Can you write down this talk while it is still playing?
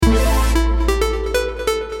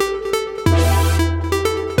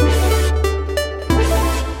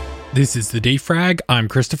This is the Defrag. I'm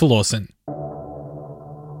Christopher Lawson.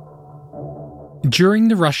 During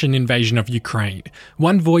the Russian invasion of Ukraine,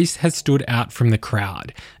 one voice has stood out from the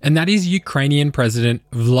crowd, and that is Ukrainian President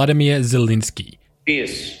Vladimir Zelensky.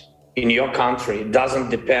 Peace in your country doesn't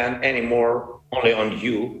depend anymore only on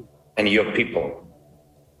you and your people.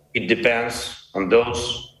 It depends on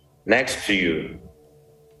those next to you,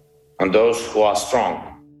 on those who are strong.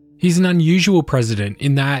 He's an unusual president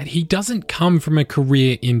in that he doesn't come from a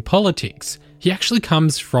career in politics. He actually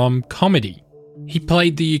comes from comedy. He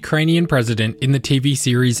played the Ukrainian president in the TV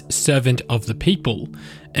series Servant of the People,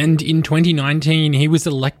 and in 2019 he was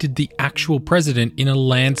elected the actual president in a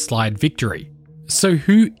landslide victory. So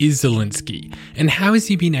who is Zelensky, and how has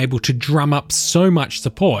he been able to drum up so much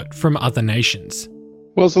support from other nations?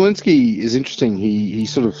 Well, Zelensky is interesting. He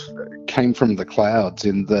sort of came from the clouds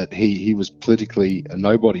in that he was politically a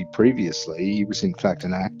nobody previously. He was in fact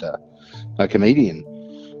an actor, a comedian,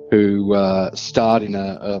 who starred in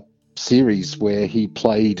a series where he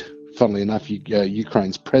played, funnily enough,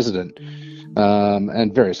 Ukraine's president,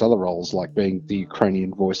 and various other roles like being the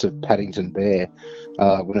Ukrainian voice of Paddington Bear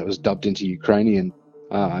when it was dubbed into Ukrainian.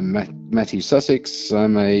 I'm Matthew Sussex.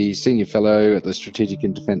 I'm a senior fellow at the Strategic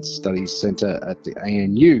and Defence Studies Centre at the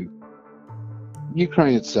ANU.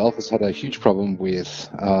 Ukraine itself has had a huge problem with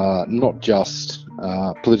not just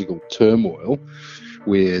political turmoil,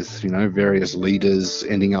 with various leaders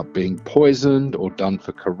ending up being poisoned or done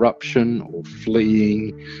for corruption or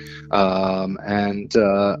fleeing, and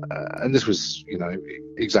this was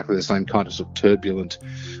exactly the same kind of sort of turbulent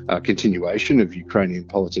continuation of Ukrainian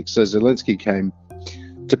politics. So Zelensky came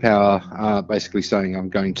to power basically saying, I'm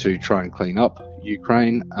going to try and clean up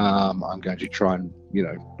Ukraine. I'm going to try and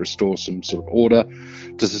restore some sort of order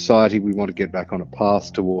to society. We want to get back on a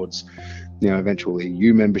path towards eventually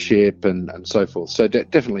EU membership and so forth. So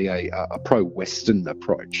definitely a pro-Western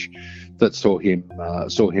approach that saw him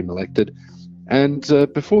elected. And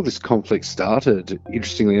before this conflict started,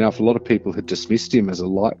 interestingly enough, a lot of people had dismissed him as a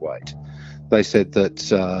lightweight. They said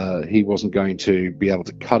that he wasn't going to be able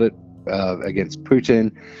to cut it against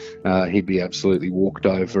Putin. He'd be absolutely walked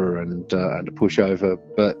over and a pushover.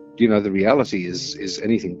 But the reality is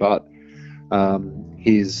anything but.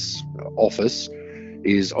 His office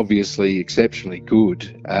is obviously exceptionally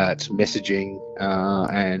good at messaging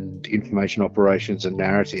and information operations and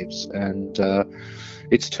narratives, and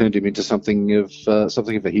it's turned him into something of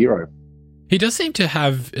a hero. He does seem to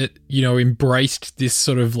have, embraced this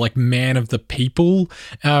sort of like man of the people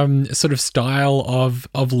sort of style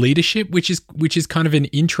of leadership, which is kind of an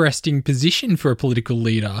interesting position for a political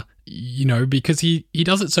leader, because he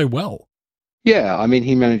does it so well. Yeah, I mean,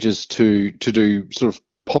 he manages to do sort of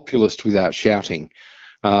populist without shouting.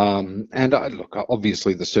 And look,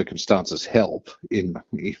 obviously the circumstances help.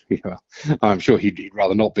 I'm sure he'd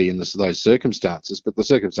rather not be in those circumstances, but the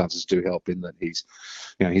circumstances do help in that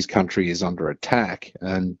his country is under attack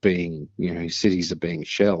and his cities are being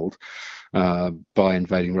shelled by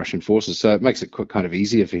invading Russian forces. So it makes it kind of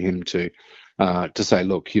easier for him to say,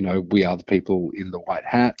 look, we are the people in the white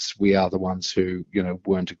hats. We are the ones who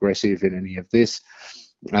weren't aggressive in any of this,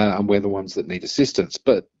 and we're the ones that need assistance.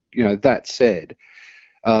 But that said,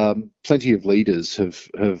 plenty of leaders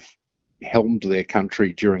have helmed their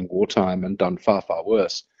country during wartime and done far, far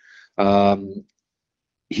worse.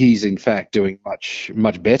 He's in fact doing much,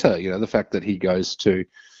 much better. The fact that he goes to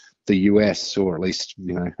the US, or at least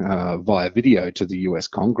via video to the US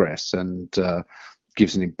Congress, and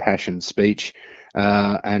gives an impassioned speech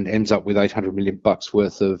and ends up with $800 million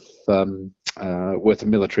worth of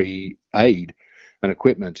military aid and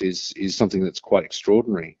equipment is something that's quite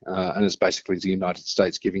extraordinary, and it's basically the United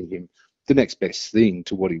States giving him the next best thing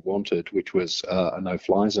to what he wanted, which was a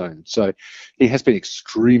no-fly zone. So he has been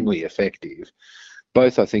extremely effective,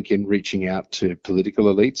 both I think in reaching out to political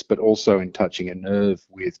elites, but also in touching a nerve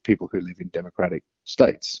with people who live in democratic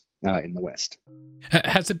states in the West.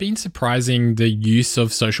 Has it been surprising the use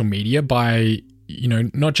of social media by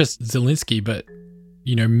not just Zelensky, but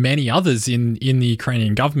many others in the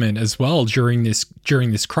Ukrainian government as well during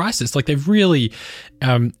this crisis? Like, they've really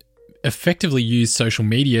effectively used social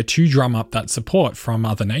media to drum up that support from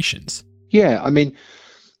other nations. Yeah, I mean,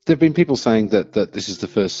 there have been people saying that this is the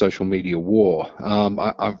first social media war.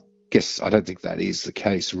 I guess I don't think that is the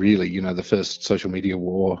case, really. The first social media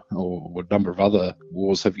war, or a number of other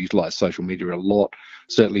wars, have utilized social media a lot,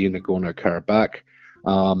 certainly in Nagorno-Karabakh,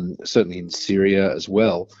 certainly in Syria as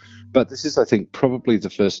well. But this is, I think, probably the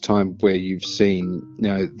first time where you've seen,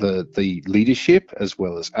 the leadership, as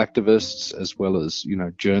well as activists, as well as,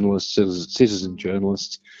 journalists, citizen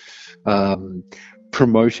journalists,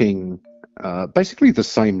 promoting basically the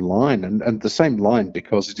same line, and the same line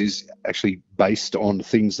because it is actually based on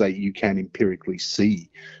things that you can empirically see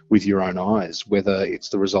with your own eyes, whether it's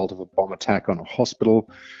the result of a bomb attack on a hospital,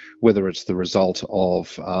 whether it's the result of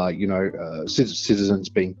citizens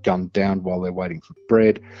being gunned down while they're waiting for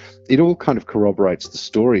bread. It all kind of corroborates the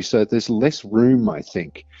story. So there's less room, I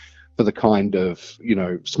think, for the kind of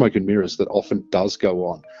smoke and mirrors that often does go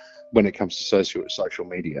on when it comes to social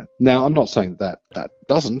media. Now, I'm not saying that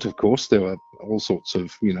doesn't. Of course, there were all sorts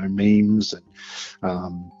of memes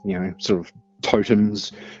and sort of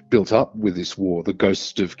totems built up with this war. The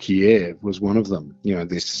Ghost of Kiev was one of them.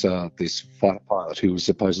 This fighter pilot who was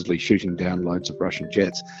supposedly shooting down loads of Russian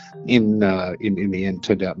jets. In the end,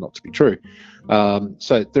 turned out not to be true.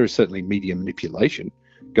 So there is certainly media manipulation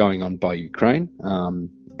going on by Ukraine, and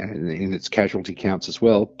in its casualty counts as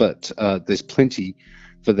well. But there's plenty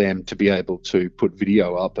for them to be able to put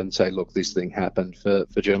video up and say, look, this thing happened, for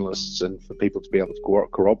journalists and for people to be able to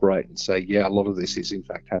corroborate and say, yeah, a lot of this is in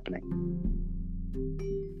fact happening.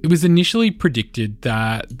 It was initially predicted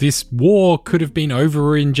that this war could have been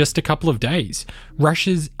over in just a couple of days.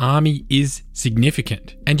 Russia's army is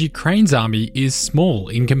significant, and Ukraine's army is small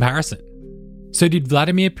in comparison. So did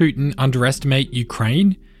Vladimir Putin underestimate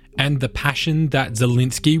Ukraine and the passion that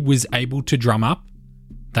Zelensky was able to drum up?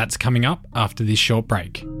 That's coming up after this short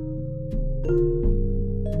break.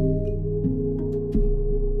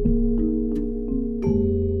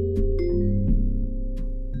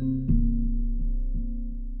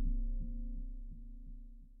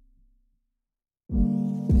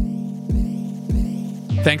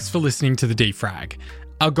 Thanks for listening to The Defrag.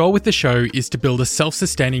 Our goal with the show is to build a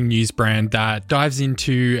self-sustaining news brand that dives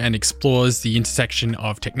into and explores the intersection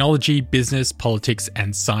of technology, business, politics,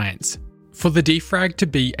 and science. For The Defrag to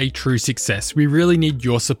be a true success, we really need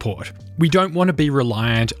your support. We don't want to be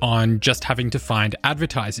reliant on just having to find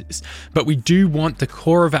advertisers, but we do want the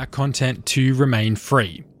core of our content to remain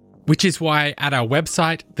free. Which is why at our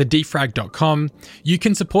website, thedefrag.com, you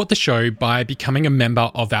can support the show by becoming a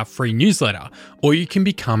member of our free newsletter, or you can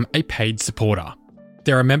become a paid supporter.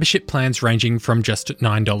 There are membership plans ranging from just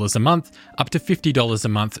 $9 a month up to $50 a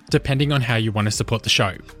month, depending on how you want to support the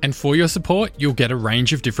show. And for your support, you'll get a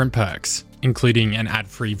range of different perks, including an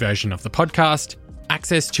ad-free version of the podcast,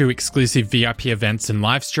 access to exclusive VIP events and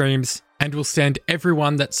live streams, and we'll send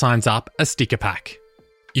everyone that signs up a sticker pack.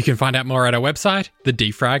 You can find out more at our website,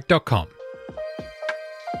 thedefrag.com.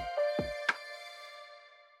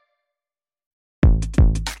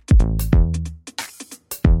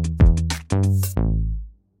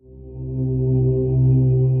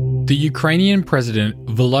 The Ukrainian president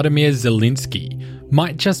Volodymyr Zelensky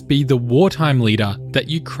might just be the wartime leader that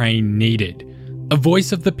Ukraine needed. A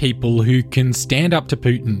voice of the people who can stand up to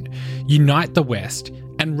Putin, unite the West,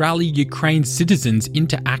 and rally Ukraine's citizens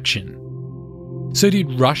into action. So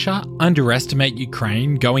did Russia underestimate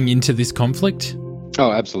Ukraine going into this conflict?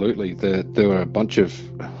 Oh, absolutely. There were a bunch of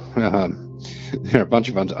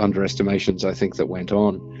underestimations, I think, that went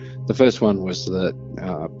on. The first one was that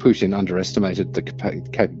Putin underestimated the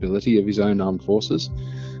capability of his own armed forces,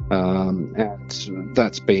 and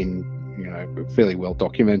that's been, fairly well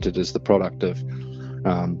documented as the product of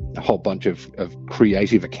a whole bunch of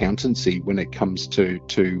creative accountancy when it comes to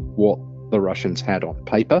what the Russians had on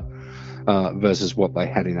paper versus what they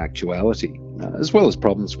had in actuality, as well as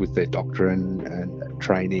problems with their doctrine and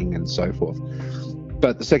training and so forth.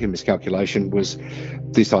 But the second miscalculation was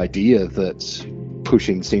this idea that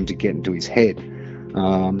Putin seemed to get into his head,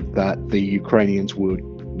 that the Ukrainians would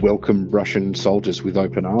welcome Russian soldiers with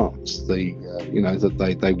open arms.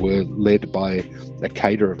 That they were led by a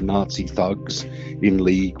cadre of Nazi thugs in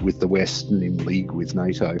league with the West and in league with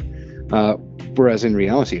NATO. Whereas in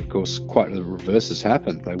reality, of course, quite the reverse has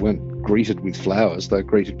happened. They weren't greeted with flowers, they were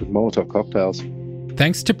greeted with Molotov cocktails.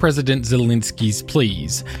 Thanks to President Zelensky's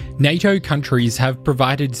pleas, NATO countries have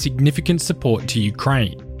provided significant support to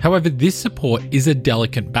Ukraine. However, this support is a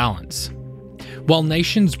delicate balance. While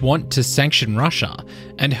nations want to sanction Russia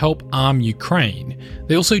and help arm Ukraine,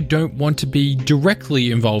 they also don't want to be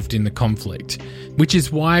directly involved in the conflict, which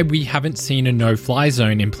is why we haven't seen a no-fly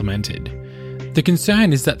zone implemented. The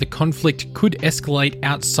concern is that the conflict could escalate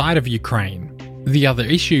outside of Ukraine. The other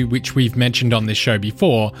issue, which we've mentioned on this show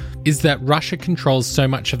before, is that Russia controls so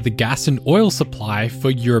much of the gas and oil supply for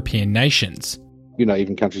European nations.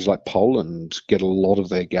 Even countries like Poland get a lot of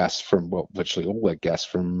their gas virtually all their gas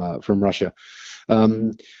from Russia.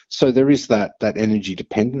 So there is that energy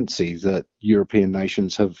dependency that European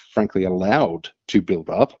nations have frankly allowed to build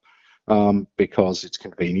up because it's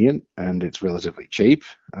convenient and it's relatively cheap.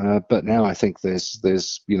 But now I think there's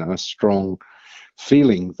a strong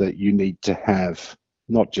feeling that you need to have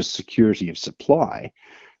not just security of supply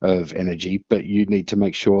of energy, but you need to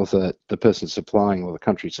make sure that the person supplying or the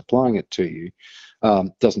country supplying it to you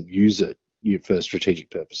doesn't use it for strategic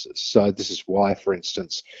purposes. So this is why, for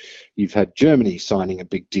instance, you've had Germany signing a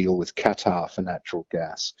big deal with Qatar for natural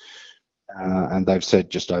gas. And they've said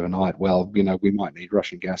just overnight, well, we might need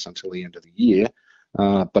Russian gas until the end of the year,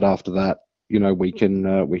 but after that, we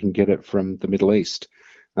can get it from the Middle East.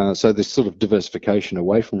 So this sort of diversification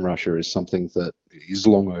away from Russia is something that is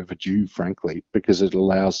long overdue, frankly, because it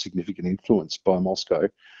allows significant influence by Moscow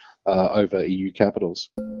over EU capitals.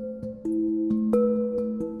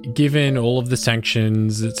 Given all of the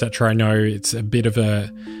sanctions, etc., I know it's a bit of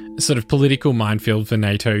a sort of political minefield for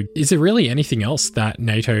NATO. Is there really anything else that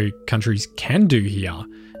NATO countries can do here?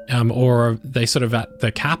 Or are they sort of at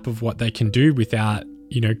the cap of what they can do without,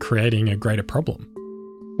 creating a greater problem?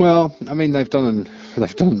 Well, I mean, they've done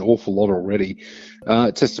an awful lot already.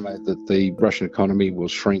 It's estimated that the Russian economy will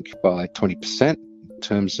shrink by 20% in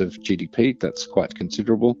terms of GDP. That's quite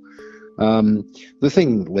considerable. The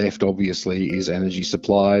thing left, obviously, is energy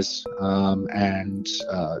supplies, and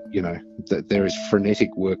there is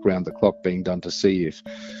frenetic work around the clock being done to see if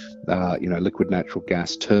liquid natural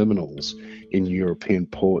gas terminals in European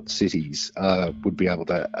port cities would be able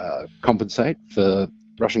to compensate for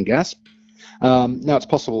Russian gas. Now, it's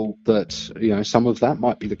possible that some of that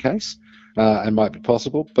might be the case and might be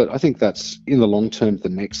possible, but I think that's in the long term the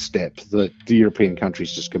next step, that the European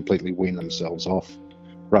countries just completely wean themselves off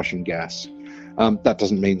Russian gas. That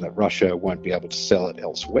doesn't mean that Russia won't be able to sell it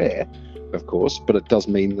elsewhere, of course, but it does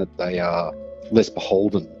mean that they are less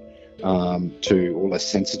beholden to, or less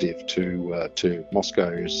sensitive to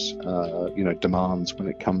Moscow's demands when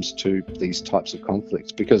it comes to these types of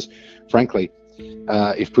conflicts. Because, frankly,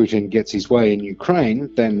 if Putin gets his way in Ukraine,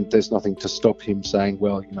 then there's nothing to stop him saying,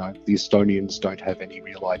 well, the Estonians don't have any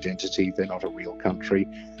real identity, they're not a real country,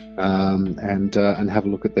 and have a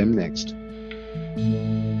look at them next.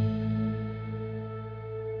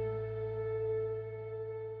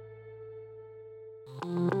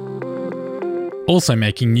 Also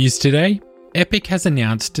making news today, Epic has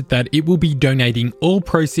announced that it will be donating all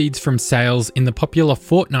proceeds from sales in the popular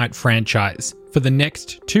Fortnite franchise for the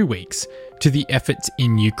next 2 weeks to the efforts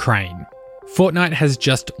in Ukraine. Fortnite has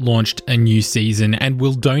just launched a new season and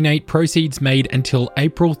will donate proceeds made until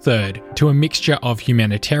April 3rd to a mixture of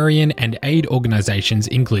humanitarian and aid organisations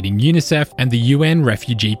including UNICEF and the UN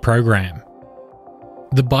Refugee Programme.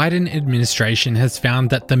 The Biden administration has found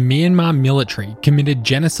that the Myanmar military committed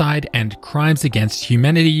genocide and crimes against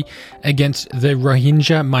humanity against the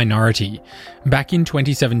Rohingya minority. Back in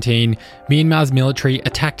 2017, Myanmar's military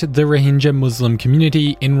attacked the Rohingya Muslim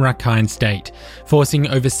community in Rakhine State, forcing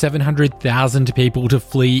over 700,000 people to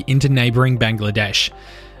flee into neighbouring Bangladesh.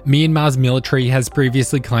 Myanmar's military has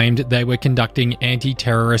previously claimed they were conducting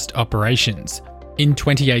anti-terrorist operations. In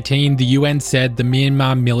 2018, the UN said the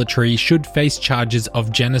Myanmar military should face charges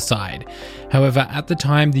of genocide. However, at the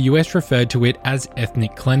time, the US referred to it as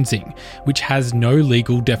ethnic cleansing, which has no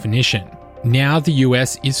legal definition. Now the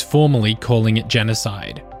US is formally calling it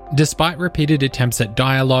genocide. Despite repeated attempts at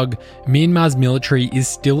dialogue, Myanmar's military is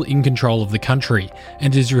still in control of the country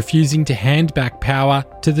and is refusing to hand back power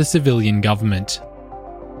to the civilian government.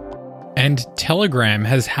 And Telegram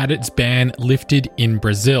has had its ban lifted in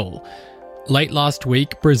Brazil. Late last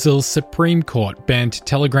week, Brazil's Supreme Court banned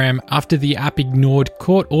Telegram after the app ignored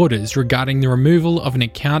court orders regarding the removal of an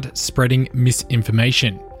account spreading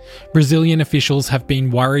misinformation. Brazilian officials have been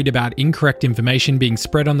worried about incorrect information being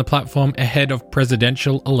spread on the platform ahead of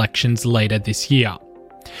presidential elections later this year.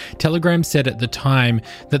 Telegram said at the time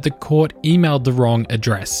that the court emailed the wrong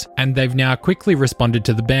address, and they've now quickly responded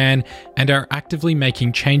to the ban and are actively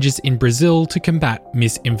making changes in Brazil to combat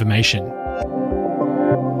misinformation.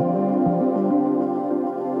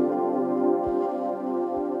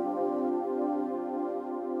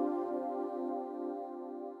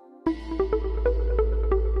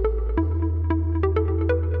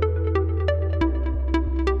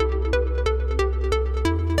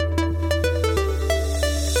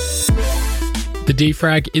 The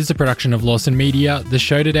Defrag is a production of Lawson Media. The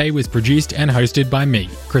show today was produced and hosted by me,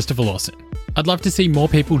 Christopher Lawson. I'd love to see more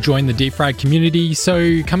people join the Defrag community,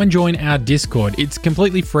 so come and join our Discord. It's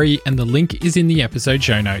completely free and the link is in the episode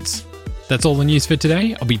show notes. That's all the news for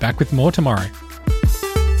today. I'll be back with more tomorrow.